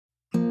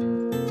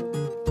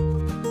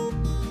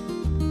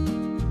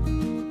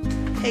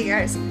Hey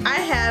guys, I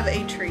have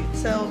a treat.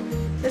 So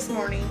this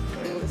morning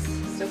when it was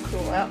so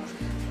cool out,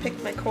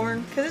 picked my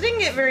corn because it didn't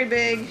get very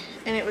big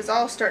and it was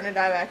all starting to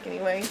die back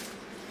anyway,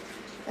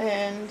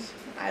 and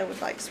I would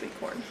like sweet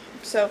corn.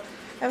 So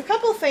I have a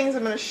couple of things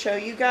I'm going to show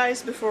you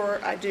guys before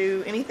I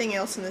do anything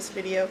else in this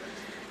video,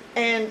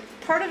 and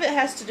part of it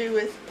has to do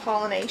with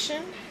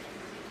pollination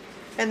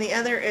and the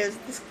other is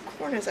this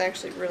corn is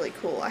actually really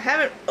cool. I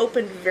haven't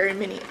opened very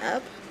many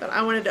up, but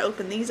I wanted to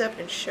open these up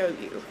and show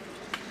you.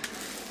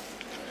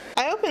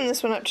 I opened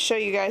this one up to show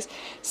you guys.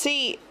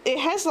 See, it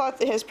has a lot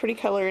that has pretty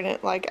color in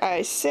it, like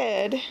I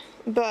said,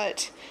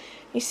 but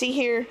you see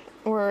here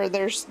where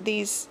there's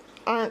these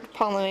aren't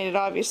pollinated,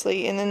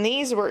 obviously, and then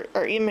these are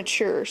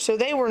immature, so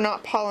they were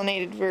not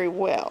pollinated very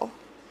well.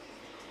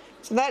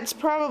 So that's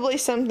probably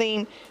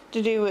something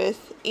to do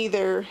with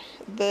either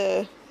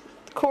the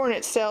corn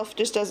itself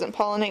just doesn't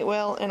pollinate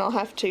well, and I'll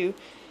have to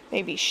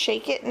maybe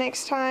shake it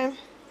next time,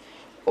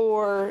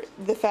 or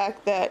the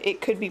fact that it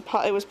could be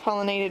it was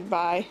pollinated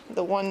by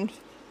the one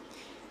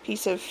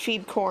piece of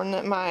feed corn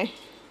that my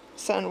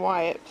son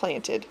Wyatt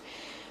planted.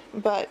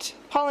 But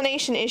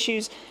pollination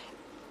issues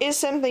is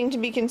something to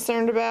be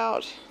concerned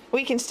about.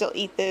 We can still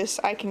eat this.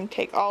 I can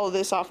take all of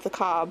this off the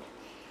cob,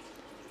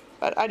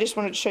 but I just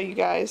wanted to show you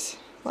guys,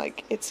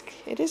 like,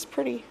 it is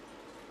pretty.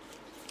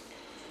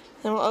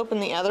 Then we'll open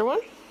the other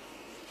one.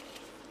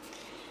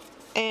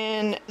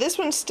 And this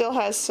one still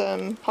has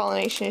some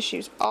pollination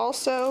issues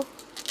also.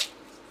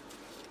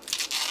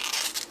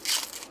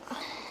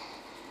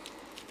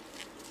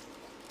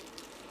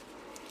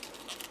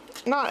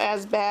 Not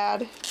as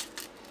bad.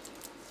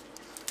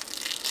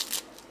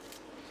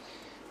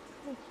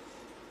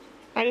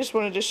 I just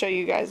wanted to show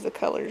you guys the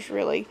colors,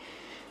 really.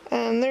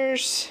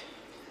 There's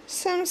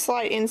some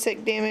slight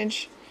insect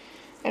damage.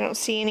 I don't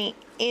see any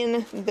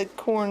in the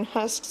corn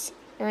husks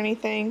or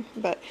anything,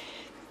 but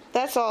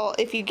that's all.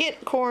 If you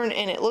get corn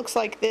and it looks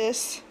like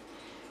this,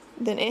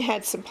 then it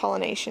had some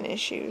pollination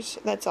issues.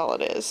 That's all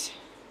it is.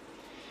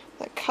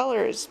 The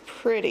color is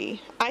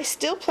pretty. I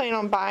still plan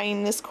on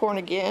buying this corn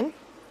again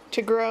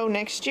to grow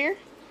next year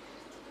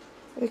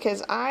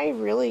because I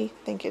really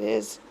think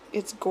it's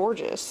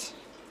gorgeous.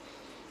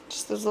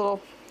 Just those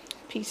little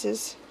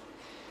pieces.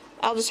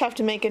 I'll just have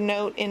to make a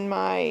note in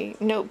my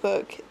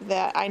notebook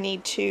that I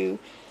need to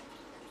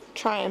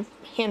try and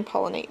hand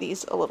pollinate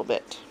these a little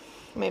bit.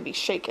 Maybe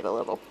shake it a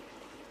little.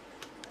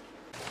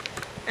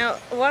 Now,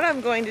 what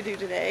I'm going to do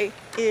today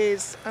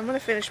is I'm going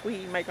to finish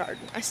weeding my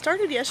garden. I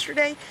started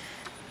yesterday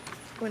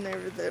when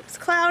it was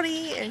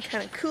cloudy and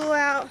kind of cool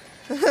out.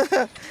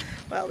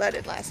 Well, that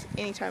didn't last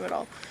any time at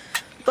all.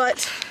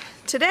 But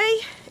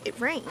today it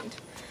rained.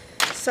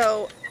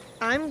 So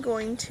I'm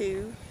going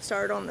to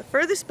start on the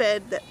furthest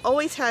bed that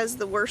always has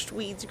the worst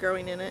weeds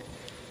growing in it.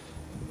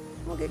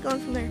 We'll get going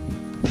from there.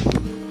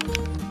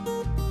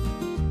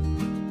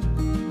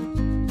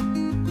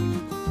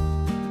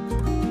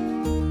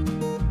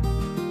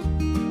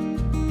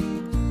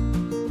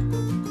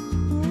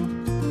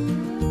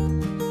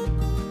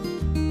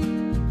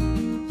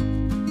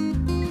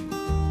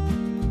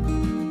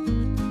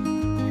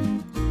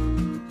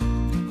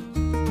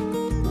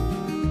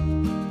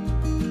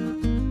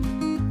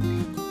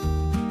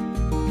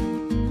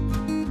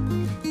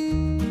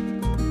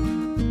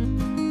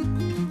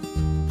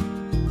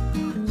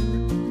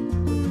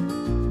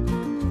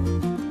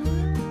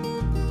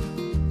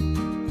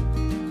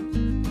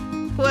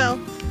 Well,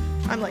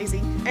 I'm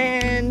lazy,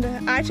 and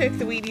I took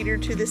the weed eater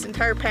to this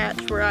entire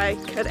patch where I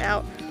cut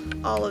out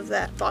all of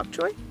that bok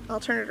choy. I'll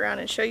turn it around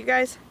and show you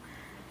guys.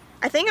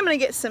 I think I'm going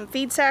to get some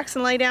feed sacks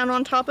and lay down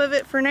on top of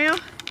it for now.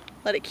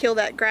 Let it kill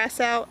that grass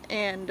out,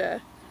 and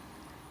then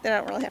I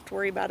don't really have to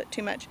worry about it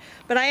too much.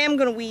 But I am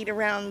going to weed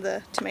around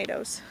the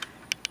tomatoes.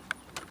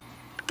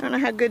 I don't know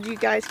how good you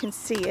guys can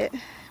see it,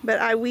 but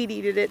I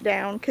weed-eated it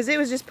down because it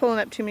was just pulling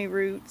up too many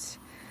roots.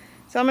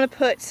 So I'm going to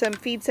put some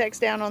feed sacks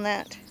down on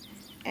that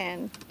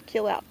and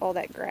kill out all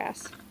that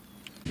grass.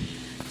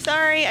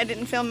 Sorry I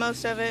didn't film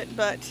most of it,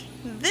 but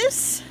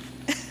this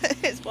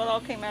is what all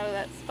came out of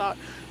that spot.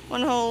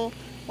 One whole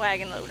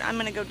wagon load. I'm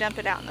gonna go dump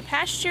it out in the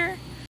pasture.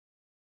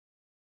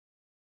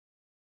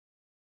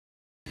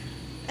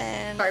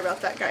 And sorry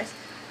about that, guys.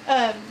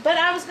 But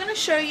I was gonna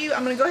show you,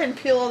 I'm gonna go ahead and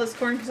peel all this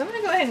corn because I'm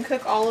gonna go ahead and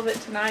cook all of it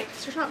tonight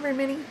because there's not very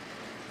many.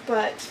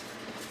 But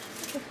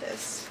look at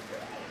this.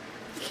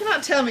 You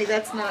cannot tell me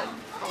that's not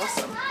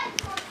awesome.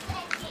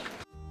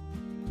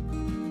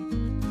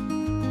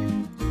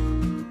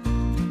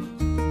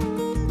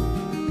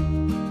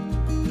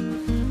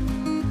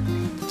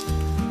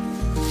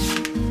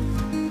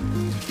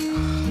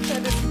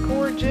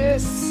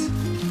 Gorgeous.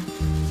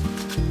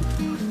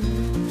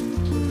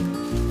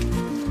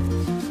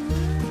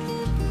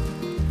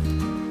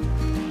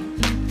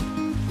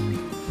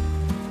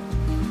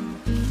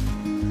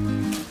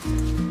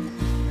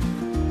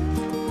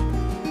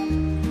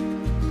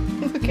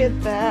 Look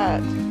at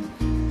that.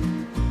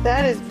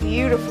 That is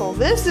beautiful.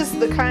 This is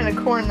the kind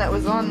of corn that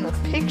was on the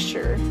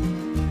picture.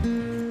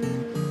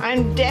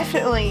 I'm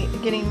definitely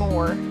getting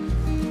more.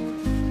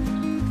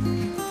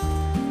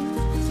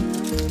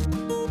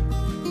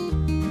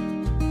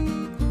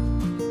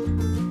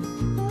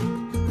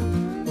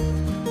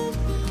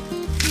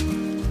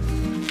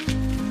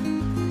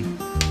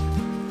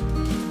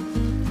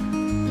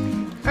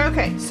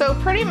 Okay, so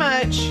pretty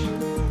much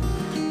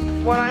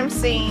what I'm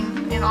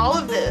seeing in all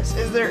of this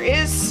is there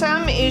is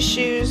some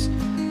issues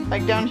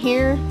like down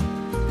here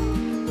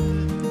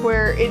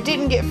where it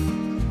didn't get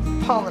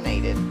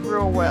pollinated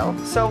real well.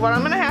 So what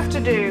I'm gonna have to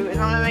do is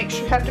I'm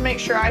gonna have to make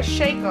sure I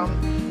shake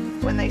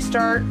them when they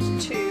start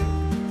to,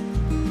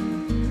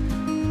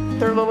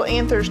 their little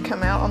anthers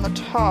come out on the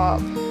top.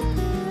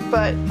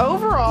 But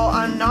overall,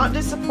 I'm not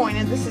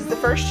disappointed. This is the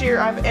first year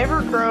I've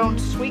ever grown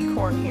sweet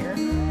corn here.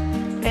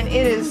 And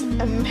it is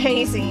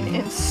amazing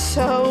and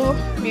so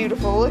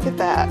beautiful. Look at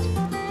that.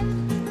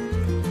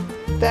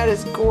 That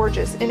is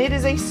gorgeous. And it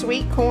is a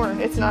sweet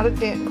corn. It's not a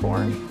dent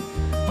corn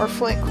or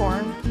flint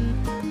corn.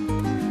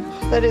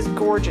 That is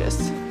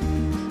gorgeous.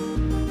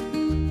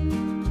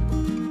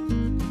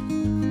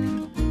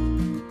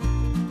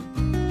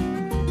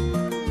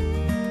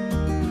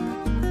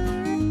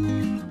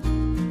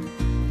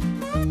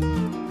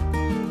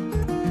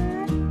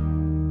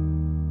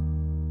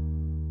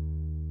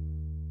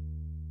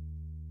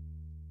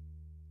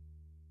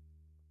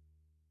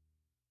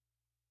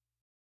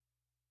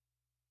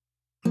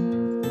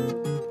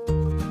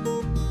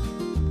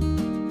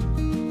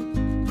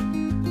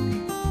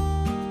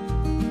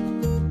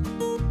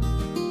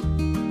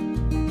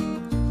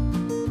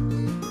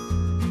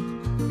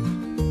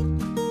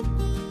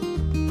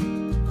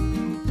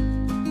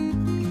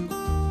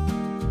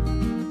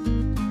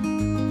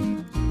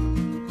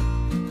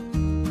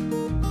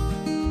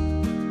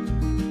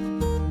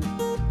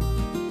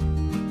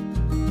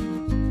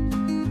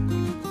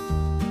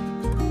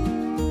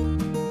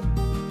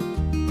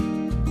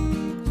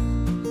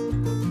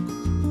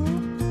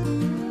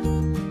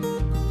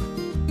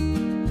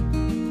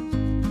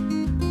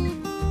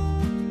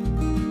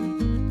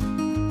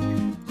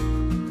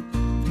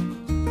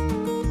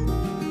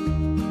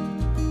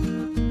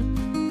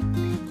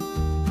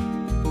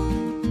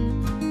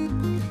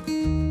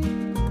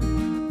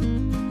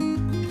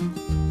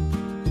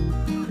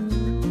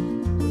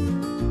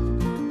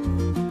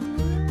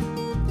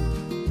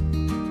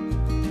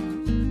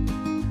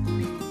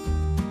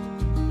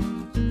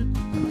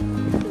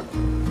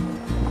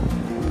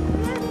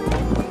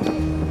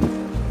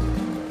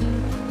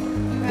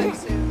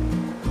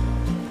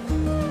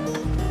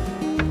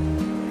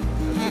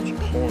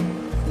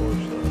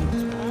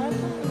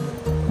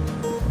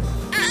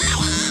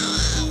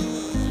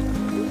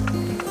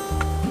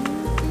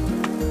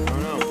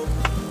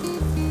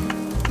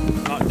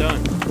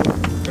 Done.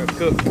 Gotta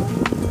cook.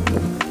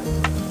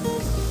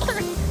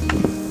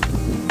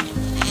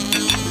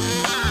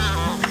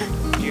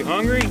 You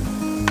hungry?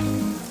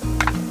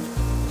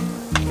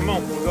 Come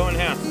on, we'll go in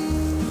the house.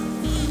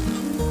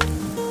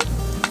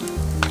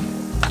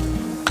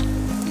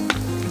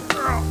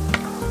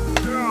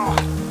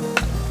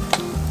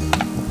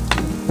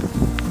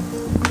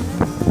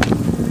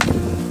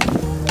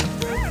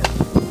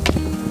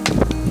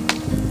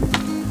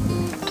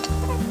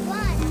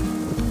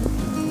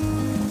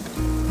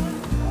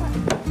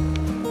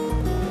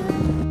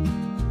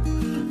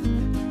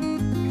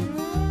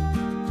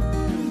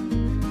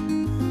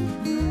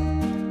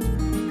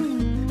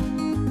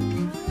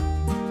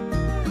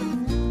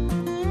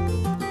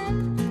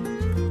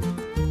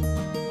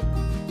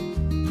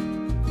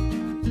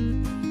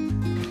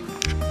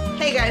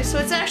 Hey guys, so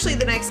it's actually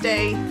the next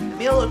day. The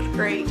meal looked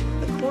great.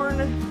 The corn,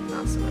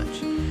 not so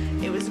much.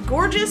 It was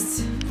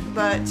gorgeous,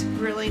 but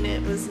grilling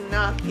it was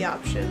not the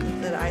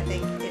option that I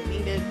think it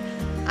needed.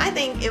 I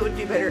think it would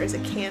do better as a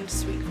canned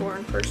sweet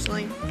corn,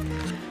 personally.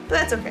 But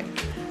that's okay.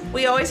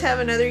 We always have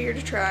another year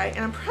to try,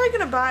 and I'm probably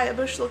gonna buy a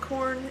bushel of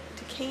corn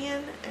to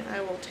can, and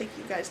I will take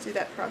you guys through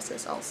that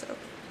process also.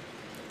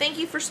 Thank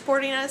you for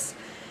supporting us.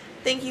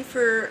 Thank you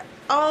for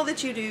all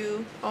that you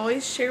do.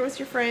 Always share with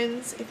your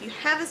friends. If you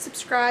haven't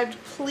subscribed,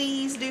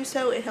 please do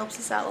so. It helps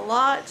us out a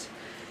lot.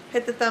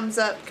 Hit the thumbs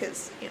up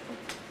because, you know,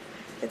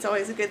 it's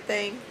always a good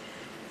thing.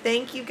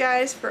 Thank you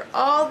guys for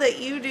all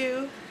that you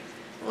do.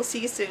 We'll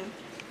see you soon.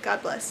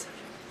 God bless.